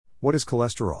What is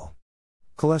cholesterol?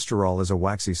 Cholesterol is a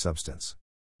waxy substance.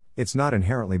 It's not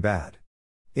inherently bad.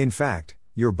 In fact,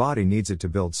 your body needs it to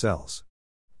build cells.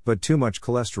 But too much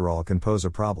cholesterol can pose a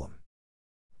problem.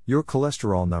 Your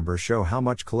cholesterol numbers show how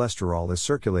much cholesterol is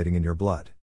circulating in your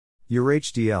blood. Your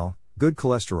HDL, good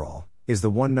cholesterol, is the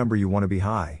one number you want to be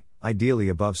high, ideally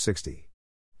above 60.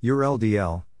 Your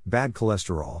LDL, bad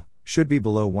cholesterol, should be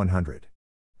below 100.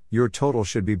 Your total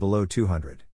should be below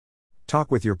 200. Talk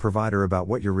with your provider about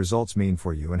what your results mean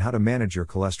for you and how to manage your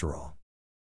cholesterol.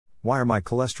 Why are my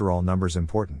cholesterol numbers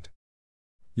important?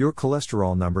 Your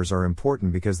cholesterol numbers are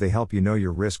important because they help you know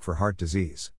your risk for heart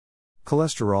disease.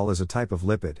 Cholesterol is a type of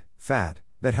lipid, fat,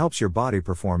 that helps your body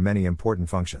perform many important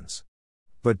functions.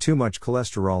 But too much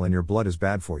cholesterol in your blood is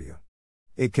bad for you.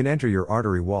 It can enter your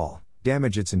artery wall,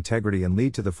 damage its integrity and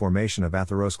lead to the formation of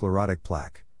atherosclerotic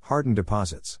plaque, hardened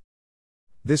deposits.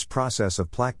 This process of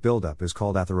plaque buildup is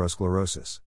called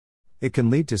atherosclerosis. It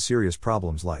can lead to serious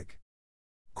problems like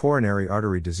coronary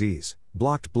artery disease,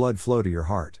 blocked blood flow to your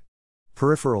heart;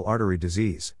 peripheral artery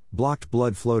disease, blocked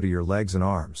blood flow to your legs and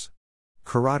arms;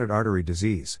 carotid artery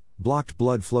disease, blocked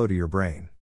blood flow to your brain.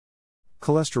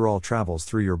 Cholesterol travels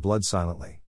through your blood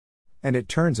silently. And it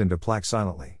turns into plaque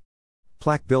silently.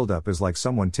 Plaque buildup is like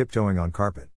someone tiptoeing on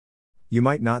carpet. You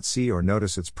might not see or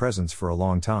notice its presence for a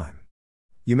long time.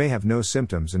 You may have no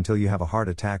symptoms until you have a heart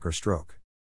attack or stroke.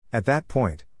 At that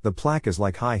point, the plaque is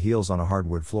like high heels on a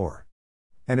hardwood floor.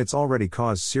 And it's already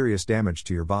caused serious damage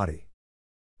to your body.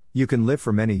 You can live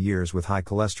for many years with high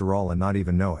cholesterol and not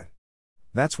even know it.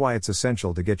 That's why it's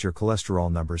essential to get your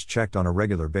cholesterol numbers checked on a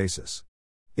regular basis.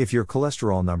 If your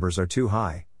cholesterol numbers are too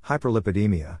high,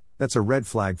 hyperlipidemia, that's a red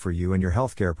flag for you and your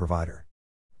healthcare provider.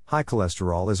 High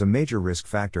cholesterol is a major risk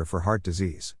factor for heart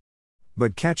disease.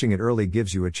 But catching it early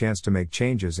gives you a chance to make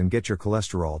changes and get your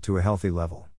cholesterol to a healthy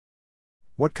level.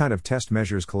 What kind of test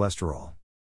measures cholesterol?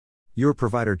 Your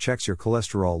provider checks your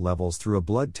cholesterol levels through a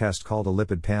blood test called a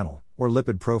lipid panel, or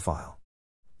lipid profile.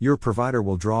 Your provider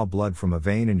will draw blood from a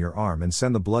vein in your arm and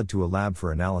send the blood to a lab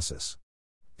for analysis.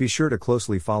 Be sure to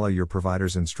closely follow your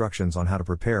provider's instructions on how to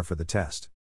prepare for the test.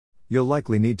 You'll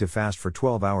likely need to fast for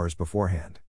 12 hours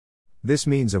beforehand. This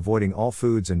means avoiding all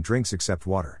foods and drinks except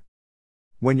water.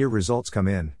 When your results come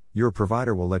in, your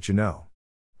provider will let you know.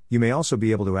 You may also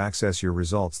be able to access your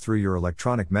results through your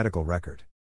electronic medical record.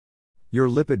 Your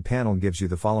lipid panel gives you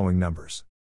the following numbers.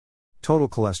 Total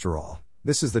cholesterol.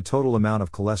 This is the total amount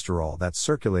of cholesterol that's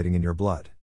circulating in your blood.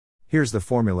 Here's the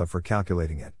formula for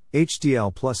calculating it.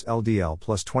 HDL plus LDL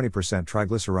plus 20%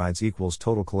 triglycerides equals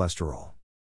total cholesterol.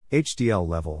 HDL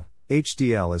level.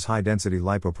 HDL is high-density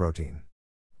lipoprotein.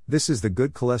 This is the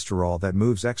good cholesterol that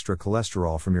moves extra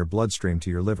cholesterol from your bloodstream to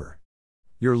your liver.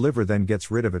 Your liver then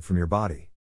gets rid of it from your body.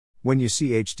 When you see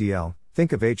HDL,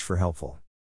 think of H for helpful.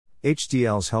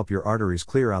 HDLs help your arteries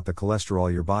clear out the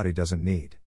cholesterol your body doesn't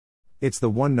need. It's the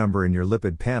one number in your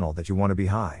lipid panel that you want to be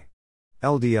high.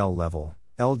 LDL level.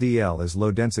 LDL is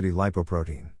low-density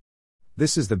lipoprotein.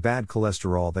 This is the bad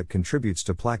cholesterol that contributes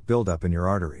to plaque buildup in your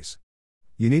arteries.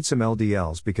 You need some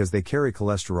LDLs because they carry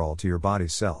cholesterol to your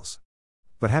body's cells.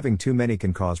 But having too many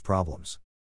can cause problems.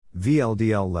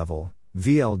 VLDL level.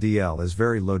 VLDL is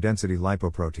very low-density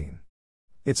lipoprotein.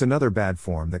 It's another bad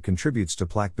form that contributes to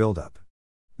plaque buildup.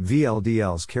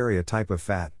 VLDLs carry a type of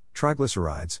fat,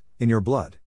 triglycerides, in your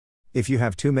blood. If you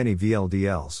have too many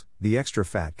VLDLs, the extra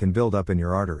fat can build up in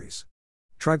your arteries.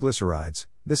 Triglycerides,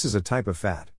 this is a type of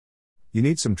fat. You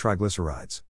need some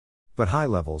triglycerides. But high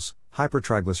levels,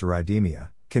 hypertriglyceridemia,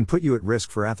 can put you at risk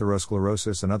for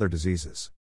atherosclerosis and other diseases.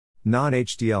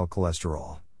 Non-HDL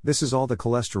cholesterol. This is all the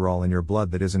cholesterol in your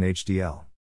blood that isn't HDL.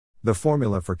 The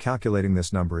formula for calculating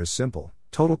this number is simple.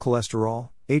 Total cholesterol,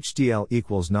 HDL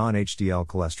equals non-HDL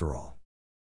cholesterol.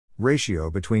 Ratio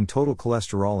between total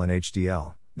cholesterol and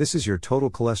HDL. This is your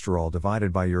total cholesterol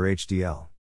divided by your HDL.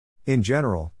 In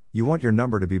general, you want your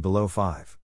number to be below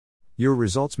 5. Your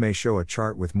results may show a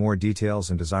chart with more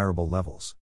details and desirable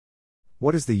levels.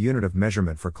 What is the unit of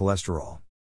measurement for cholesterol?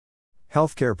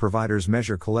 Healthcare providers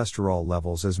measure cholesterol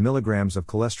levels as milligrams of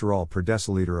cholesterol per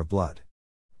deciliter of blood.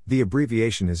 The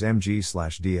abbreviation is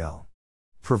mg/dl.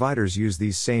 Providers use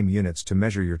these same units to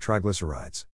measure your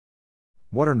triglycerides.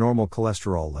 What are normal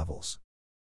cholesterol levels?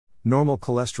 Normal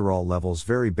cholesterol levels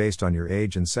vary based on your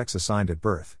age and sex assigned at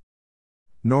birth.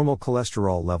 Normal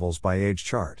cholesterol levels by age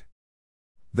chart.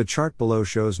 The chart below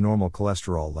shows normal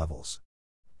cholesterol levels.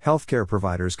 Healthcare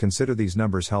providers consider these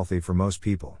numbers healthy for most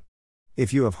people.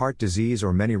 If you have heart disease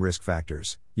or many risk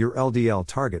factors, your LDL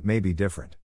target may be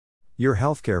different. Your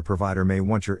healthcare provider may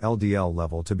want your LDL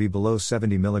level to be below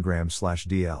 70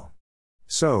 mg/dl.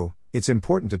 So, it's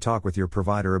important to talk with your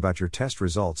provider about your test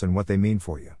results and what they mean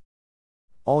for you.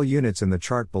 All units in the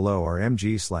chart below are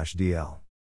mg/dl.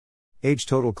 Age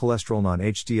total cholesterol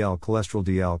non-HDL cholesterol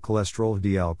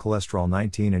DL cholesterol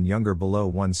 19 and younger below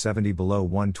 170 below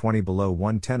 120 below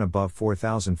 110 above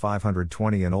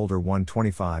 4520 and older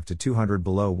 125 to 200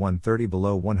 below 130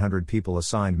 below 100 people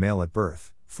assigned male at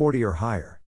birth, 40 or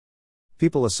higher.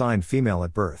 People assigned female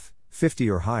at birth, 50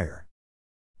 or higher.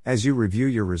 As you review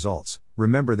your results,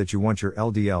 remember that you want your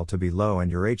LDL to be low and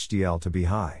your HDL to be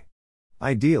high.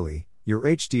 Ideally, your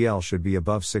HDL should be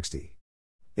above 60.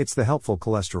 It's the helpful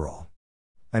cholesterol.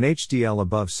 An HDL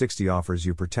above 60 offers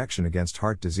you protection against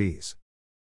heart disease.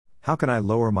 How can I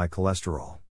lower my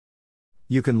cholesterol?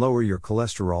 You can lower your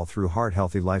cholesterol through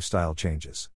heart-healthy lifestyle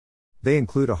changes. They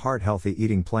include a heart-healthy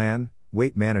eating plan,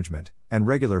 weight management, and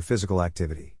regular physical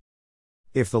activity.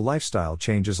 If the lifestyle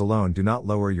changes alone do not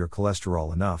lower your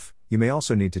cholesterol enough, you may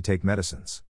also need to take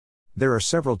medicines. There are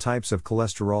several types of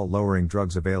cholesterol-lowering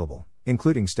drugs available,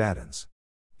 including statins.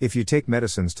 If you take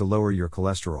medicines to lower your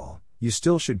cholesterol, you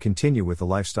still should continue with the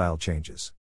lifestyle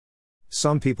changes.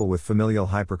 Some people with familial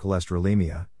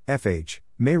hypercholesterolemia, FH,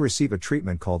 may receive a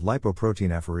treatment called lipoprotein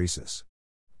apheresis.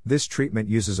 This treatment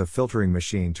uses a filtering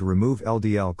machine to remove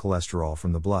LDL cholesterol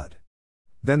from the blood.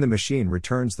 Then the machine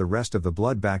returns the rest of the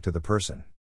blood back to the person.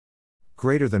 >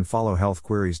 Follow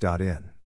healthqueries.in